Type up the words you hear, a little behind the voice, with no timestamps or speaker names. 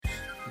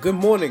Good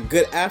morning,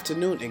 good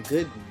afternoon, and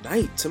good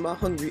night to my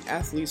hungry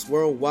athletes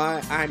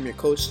worldwide. I'm your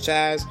coach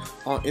Chaz.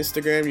 On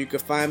Instagram, you can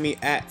find me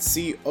at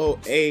COACHAZZ.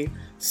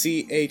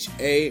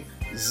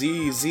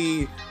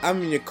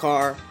 I'm in your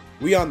car,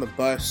 we on the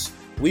bus,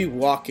 we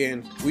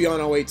walking, we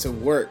on our way to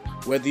work.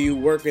 Whether you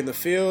work in the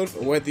field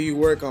or whether you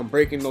work on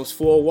breaking those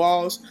four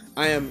walls,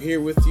 I am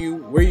here with you.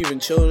 We're even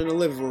chilling in the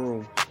living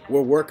room.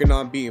 We're working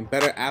on being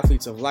better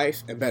athletes of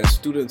life and better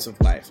students of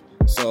life.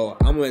 So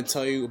I'm going to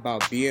tell you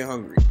about being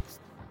hungry.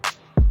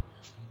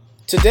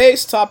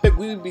 Today's topic,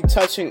 we will be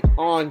touching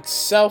on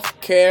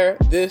self-care.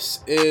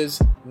 This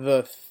is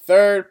the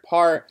third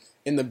part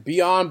in the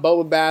Beyond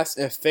Bubble Baths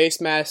and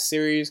Face Mask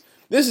series.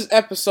 This is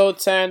episode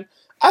 10.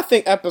 I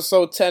think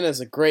episode 10 is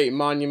a great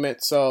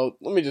monument, so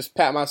let me just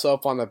pat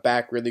myself on the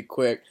back really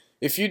quick.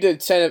 If you did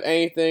 10 of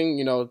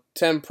anything,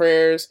 10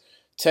 prayers,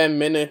 10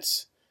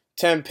 minutes,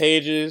 10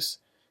 pages,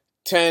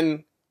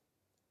 10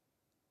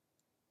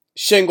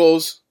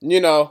 shingles,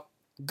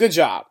 good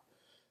job.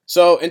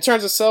 So in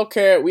terms of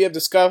self-care, we have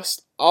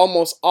discussed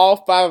almost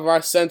all 5 of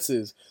our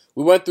senses.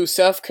 We went through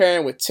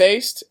self-care with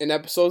taste in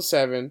episode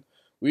 7.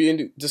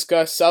 We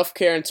discussed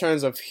self-care in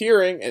terms of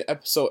hearing in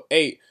episode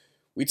 8.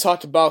 We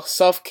talked about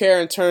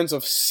self-care in terms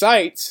of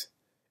sight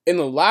in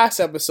the last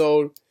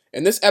episode.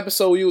 In this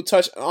episode, we will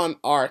touch on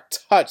our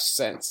touch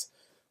sense.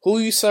 Who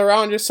you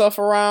surround yourself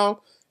around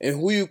and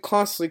who you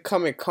constantly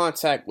come in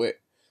contact with.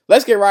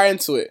 Let's get right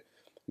into it.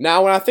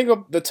 Now, when I think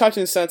of the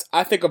touching sense,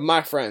 I think of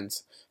my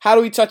friends. How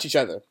do we touch each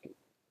other?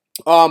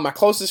 My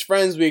closest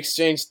friends, we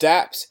exchange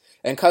daps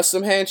and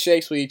custom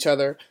handshakes with each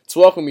other to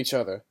welcome each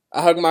other.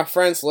 I hug my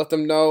friends to let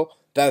them know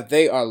that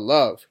they are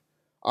loved.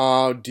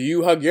 Do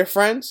you hug your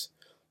friends?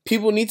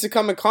 People need to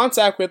come in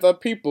contact with other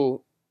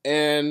people,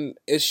 and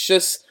it's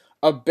just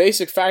a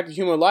basic fact of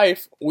human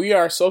life. We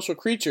are social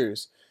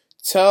creatures.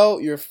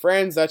 Tell your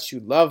friends that you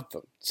love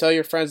them. Tell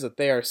your friends that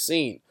they are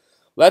seen.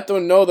 Let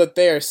them know that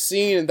they are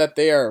seen and that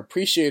they are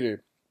appreciated.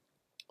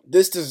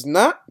 This does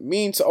not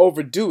mean to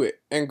overdo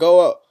it and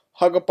go up,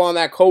 hug up on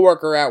that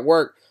coworker at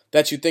work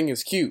that you think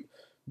is cute.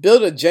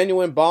 Build a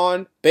genuine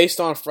bond based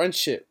on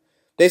friendship.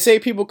 They say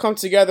people come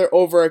together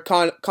over a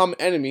common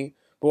enemy,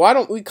 but why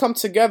don't we come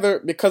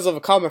together because of a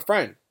common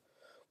friend?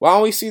 Why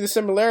don't we see the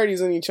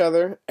similarities in each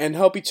other and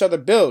help each other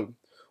build?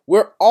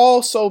 We're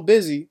all so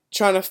busy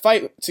trying to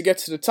fight to get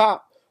to the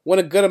top when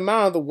a good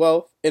amount of the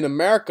wealth in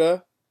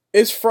America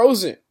is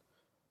frozen.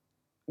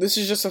 This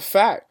is just a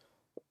fact.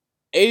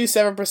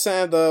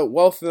 87% of the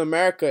wealth in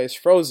America is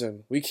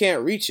frozen. We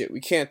can't reach it.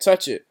 We can't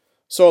touch it.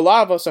 So a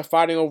lot of us are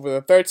fighting over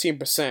the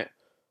 13%.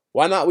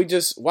 Why don't we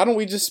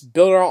just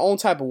build our own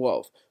type of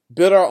wealth?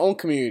 Build our own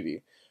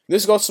community.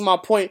 This goes to my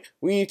point.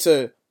 We need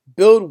to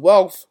build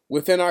wealth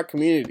within our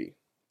community.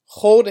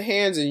 Hold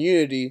hands in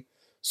unity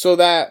so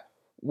that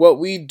what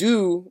we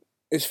do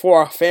is for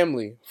our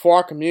family, for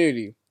our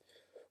community.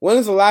 When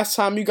is the last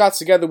time you got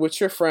together with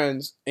your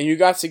friends and you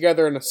got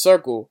together in a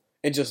circle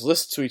and just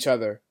listened to each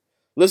other?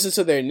 Listen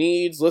to their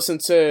needs, listen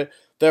to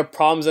their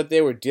problems that they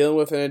were dealing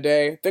with in a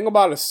day. Think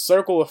about a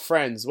circle of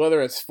friends,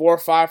 whether it's 4 or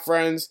 5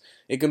 friends,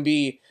 it can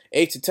be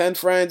 8 to 10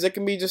 friends, it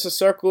can be just a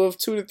circle of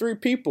 2 to 3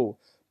 people.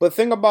 But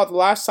think about the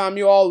last time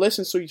you all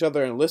listened to each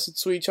other and listened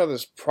to each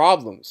other's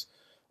problems.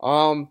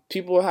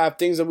 People have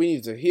things that we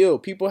need to heal.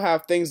 People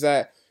have things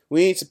that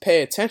we need to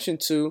pay attention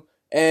to.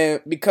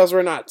 And because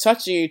we're not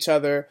touching each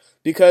other,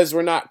 because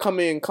we're not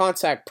coming in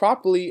contact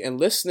properly and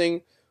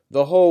listening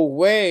the whole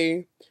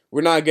way,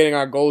 we're not getting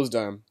our goals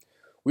done.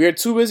 We are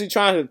too busy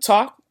trying to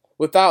talk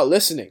without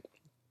listening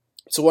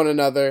to one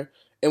another.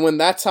 And when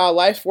that's how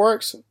life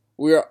works,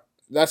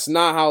 that's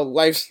not how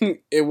life,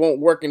 it won't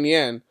work in the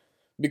end,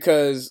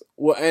 because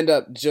we'll end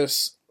up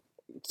just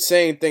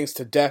saying things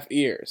to deaf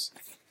ears.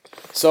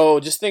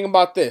 So just think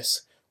about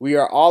this. We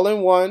are all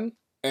in one,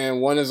 and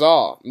one is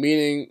all,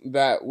 meaning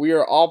that we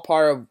are all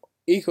part of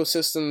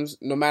ecosystems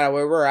no matter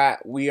where we're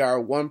at. We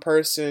are one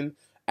person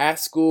at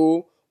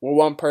school. We're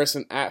one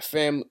person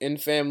in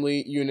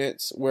family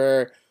units.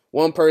 We're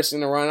one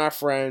person around our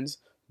friends.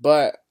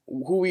 But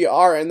who we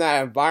are in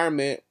that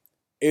environment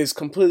is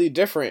completely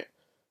different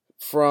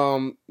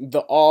from the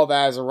all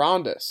that is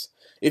around us.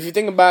 If you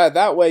think about it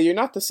that way, you're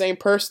not the same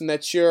person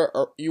that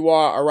you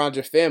are around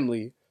your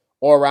family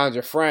or around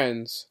your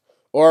friends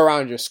or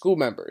around your school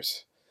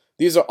members.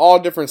 These are all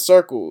different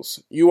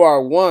circles. You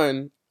are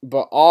one,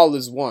 but all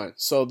is one.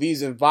 So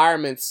these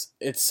environments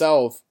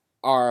itself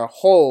are a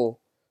whole,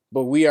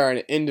 but we are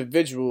an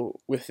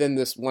individual within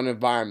this one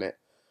environment.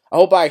 I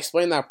hope I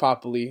explained that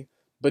properly,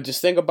 but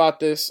just think about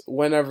this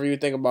whenever you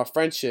think about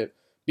friendship.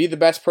 Be the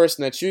best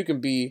person that you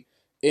can be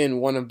in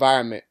one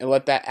environment and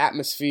let that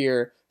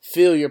atmosphere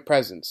feel your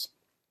presence.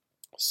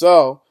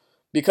 So,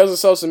 because of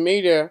social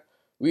media,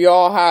 we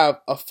all have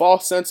a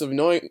false sense of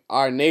knowing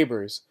our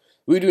neighbors.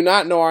 We do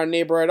not know our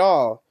neighbor at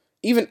all.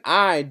 Even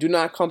I do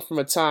not come from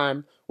a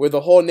time where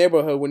the whole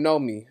neighborhood would know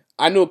me.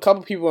 I knew a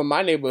couple people in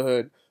my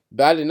neighborhood,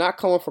 but I did not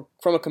come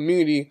from a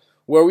community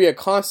where we are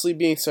constantly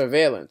being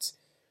surveillance.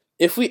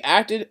 If we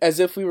acted as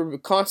if we were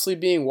constantly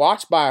being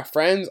watched by our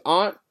friends,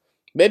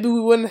 maybe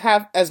we wouldn't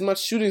have as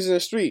much shootings in the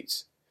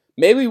streets.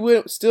 Maybe we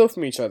wouldn't steal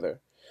from each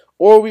other,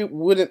 or we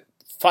wouldn't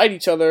fight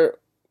each other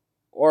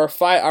or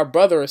fight our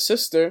brother or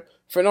sister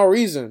for no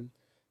reason.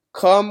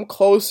 Come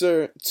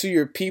closer to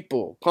your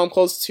people. Come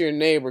closer to your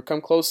neighbor.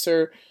 Come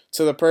closer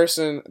to the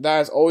person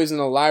that is always in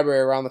the library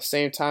around the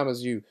same time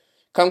as you.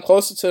 Come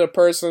closer to the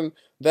person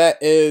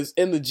that is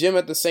in the gym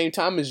at the same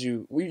time as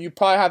you. You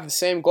probably have the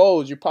same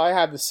goals. You probably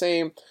have the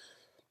same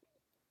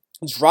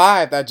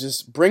drive that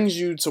just brings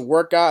you to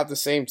work out at the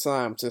same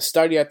time, to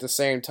study at the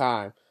same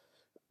time.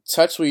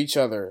 Touch with each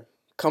other.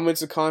 Come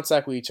into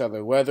contact with each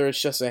other. Whether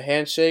it's just a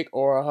handshake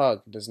or a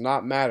hug, it does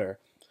not matter.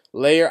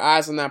 Lay your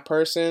eyes on that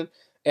person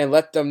and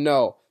let them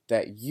know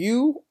that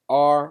you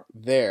are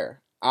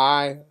there.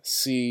 I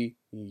see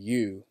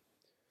you.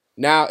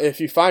 Now, if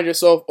you find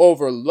yourself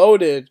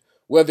overloaded,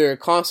 whether you're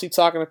constantly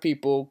talking to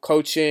people,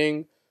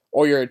 coaching,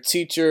 or you're a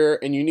teacher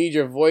and you need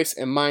your voice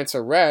and mind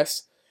to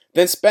rest,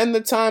 then spend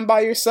the time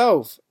by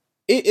yourself.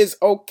 It is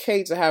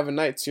okay to have a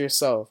night to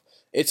yourself.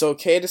 It's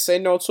okay to say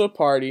no to a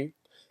party.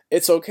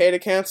 It's okay to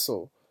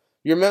cancel.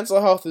 Your mental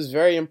health is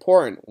very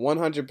important,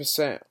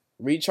 100%.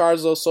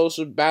 Recharge those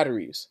social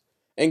batteries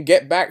and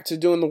get back to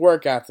doing the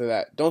work after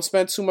that. Don't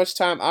spend too much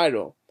time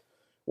idle.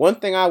 One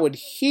thing I would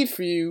heed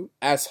for you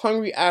as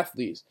hungry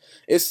athletes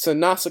is to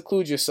not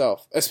seclude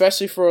yourself,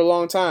 especially for a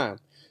long time.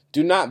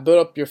 Do not build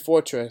up your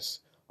fortress.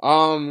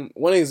 One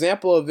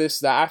example of this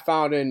that I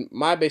found in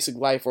my basic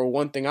life, or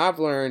one thing I've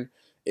learned,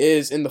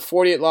 is in the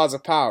 48 Laws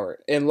of Power.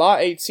 And Law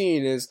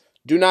 18 is,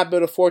 do not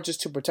build a fortress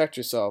to protect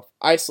yourself.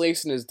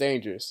 Isolation is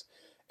dangerous.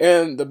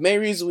 And the main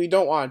reason we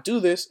don't want to do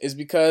this is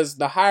because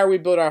the higher we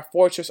build our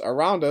fortress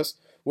around us,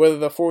 whether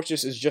the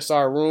fortress is just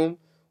our room,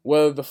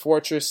 whether the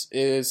fortress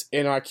is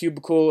in our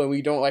cubicle and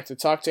we don't like to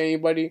talk to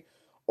anybody,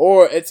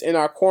 or it's in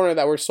our corner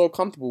that we're so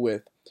comfortable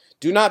with.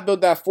 Do not build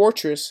that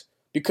fortress,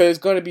 because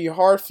it's going to be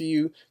hard for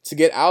you to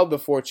get out of the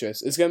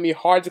fortress. It's going to be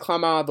hard to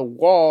climb out of the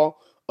wall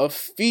of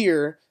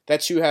fear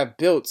that you have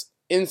built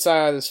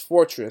inside of this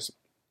fortress.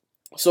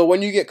 So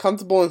when you get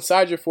comfortable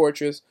inside your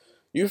fortress,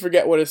 you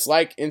forget what it's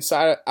like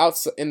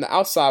outside in the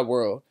outside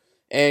world,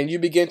 and you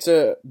begin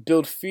to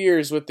build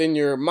fears within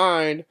your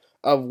mind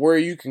of where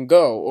you can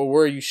go or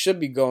where you should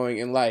be going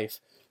in life.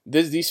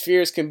 These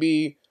fears can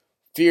be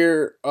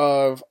fear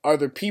of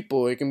other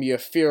people. It can be a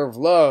fear of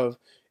love.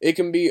 It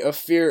can be a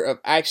fear of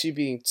actually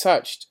being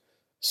touched.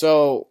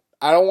 So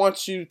I don't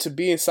want you to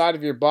be inside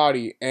of your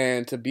body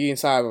and to be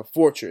inside of a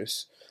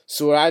fortress.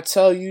 So what I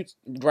tell you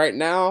right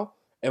now,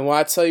 and what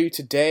I tell you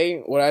today,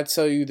 what I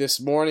tell you this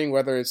morning,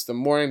 whether it's the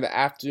morning, the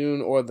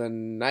afternoon, or the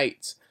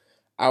night,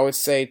 I would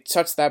say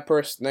touch that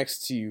person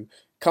next to you.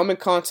 Come in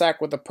contact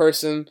with the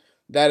person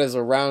that is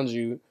around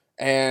you,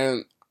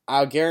 and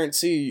I'll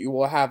guarantee you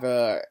will have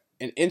an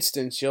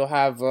instance. You'll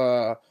have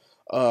a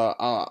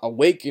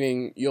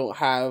awakening. You'll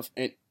have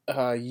a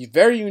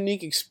very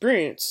unique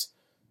experience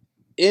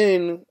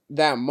in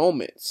that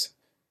moment.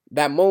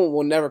 That moment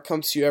will never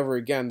come to you ever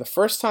again. The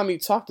first time you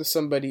talk to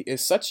somebody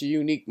is such a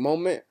unique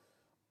moment.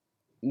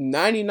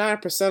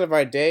 99% of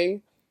our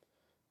day,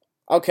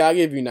 okay, I'll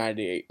give you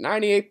 98.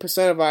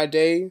 98% of our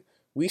day,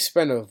 we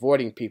spend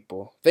avoiding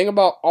people. Think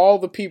about all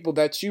the people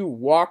that you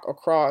walk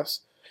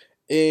across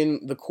in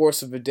the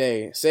course of a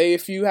day. Say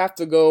if you have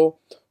to go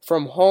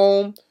from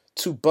home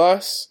to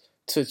bus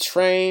to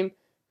train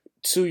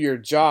to your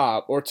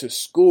job or to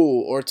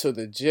school or to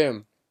the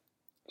gym.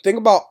 Think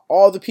about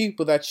all the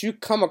people that you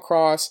come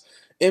across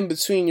in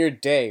between your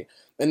day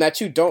and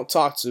that you don't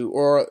talk to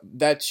or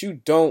that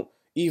you don't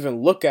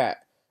even look at.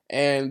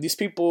 And these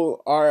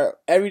people are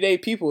everyday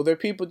people. They're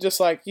people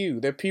just like you.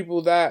 They're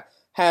people that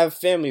have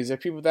families. They're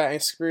people that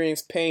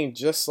experience pain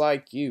just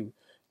like you.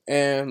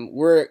 And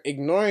we're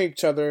ignoring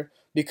each other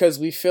because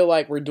we feel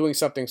like we're doing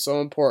something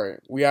so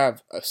important. We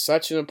have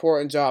such an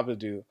important job to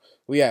do.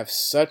 We have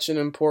such an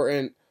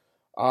important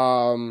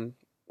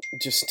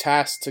just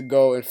task to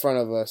go in front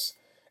of us.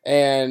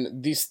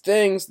 And these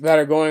things that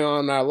are going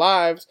on in our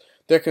lives,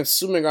 they're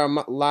consuming our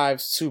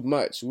lives too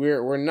much.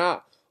 We're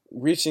not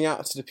reaching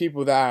out to the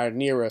people that are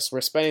near us. We're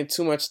spending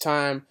too much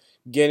time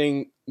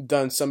getting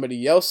done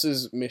somebody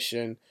else's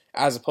mission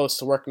as opposed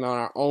to working on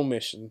our own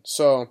mission.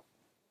 So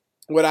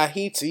what I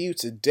heed to you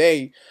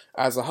today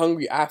as a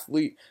hungry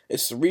athlete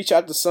is to reach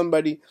out to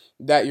somebody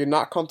that you're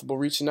not comfortable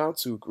reaching out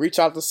to. Reach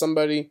out to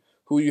somebody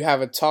who you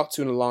haven't talked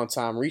to in a long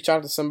time. Reach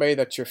out to somebody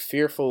that you're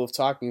fearful of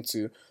talking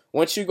to.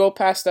 Once you go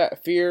past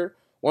that fear,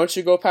 once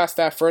you go past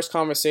that first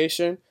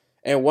conversation,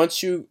 and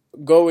once you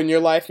go in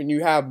your life and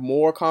you have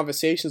more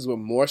conversations with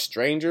more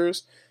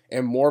strangers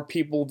and more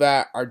people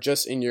that are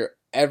just in your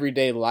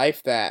everyday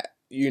life that,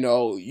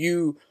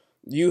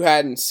 you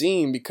hadn't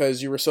seen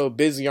because you were so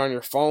busy on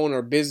your phone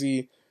or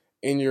busy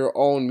in your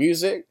own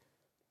music,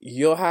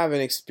 you'll have an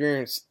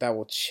experience that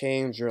will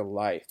change your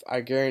life.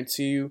 I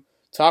guarantee you,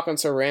 talking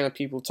to random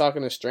people,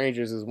 talking to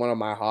strangers is one of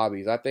my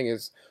hobbies. I think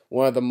it's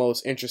one of the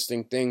most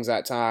interesting things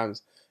at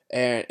times.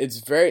 And it's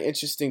very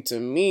interesting to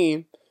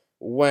me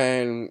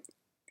when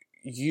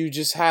you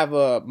just have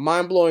a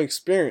mind-blowing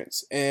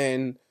experience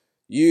and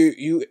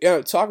you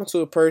talking to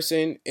a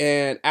person,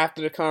 and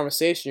after the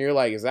conversation you're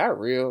like, is that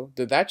real?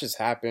 Did that just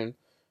happen?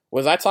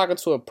 Was I talking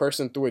to a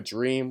person through a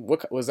dream?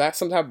 Was that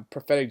some type of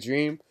prophetic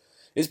dream?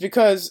 It's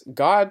because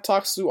God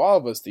talks through all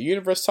of us. The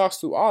universe talks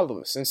through all of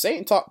us. And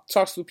Satan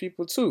talks through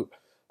people too.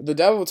 The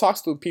devil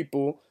talks through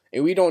people,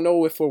 and we don't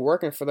know if we're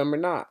working for them or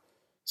not.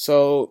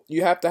 So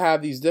you have to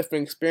have these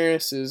different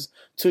experiences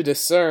to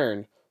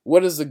discern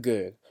what is the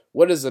good,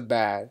 what is the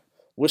bad,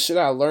 what should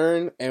I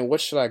learn, and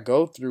what should I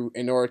go through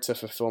in order to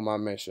fulfill my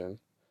mission.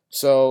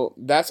 So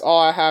that's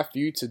all I have for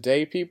you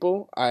today,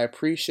 people. I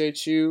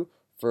appreciate you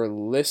for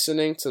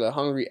listening to the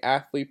Hungry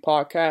Athlete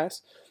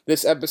podcast.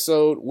 This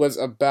episode was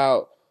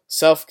about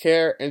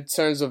self-care in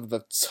terms of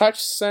the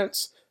touch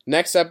sense.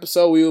 Next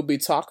episode, we will be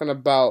talking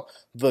about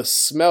the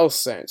smell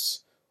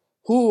sense.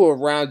 Who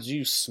around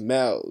you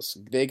smells?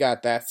 They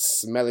got that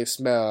smelly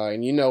smell,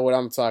 and you know what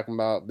I'm talking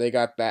about. They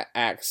got that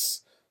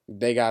Axe.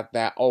 They got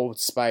that Old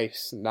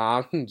Spice.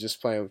 Nah, I'm just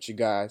playing with you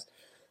guys.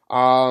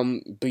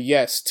 But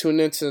yes, tune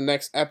into the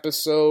next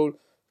episode.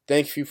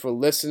 Thank you for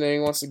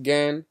listening once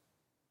again.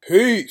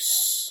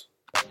 Peace.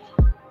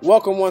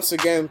 Welcome once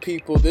again,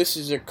 people. This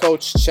is your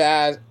coach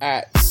Chaz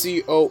at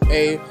CoachChazz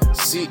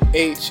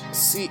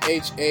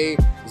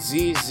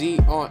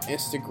on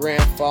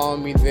Instagram. Follow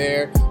me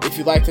there. If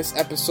you like this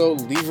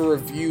episode, leave a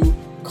review,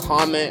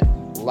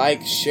 comment,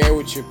 like, share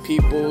with your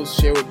people,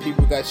 share with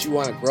people that you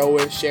want to grow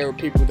with, share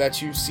with people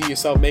that you see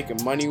yourself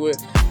making money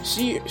with,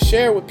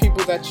 share with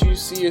people that you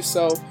see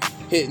yourself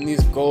hitting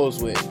these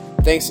goals with.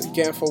 Thanks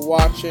again for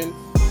watching.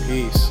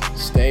 Peace.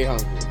 Stay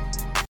hungry.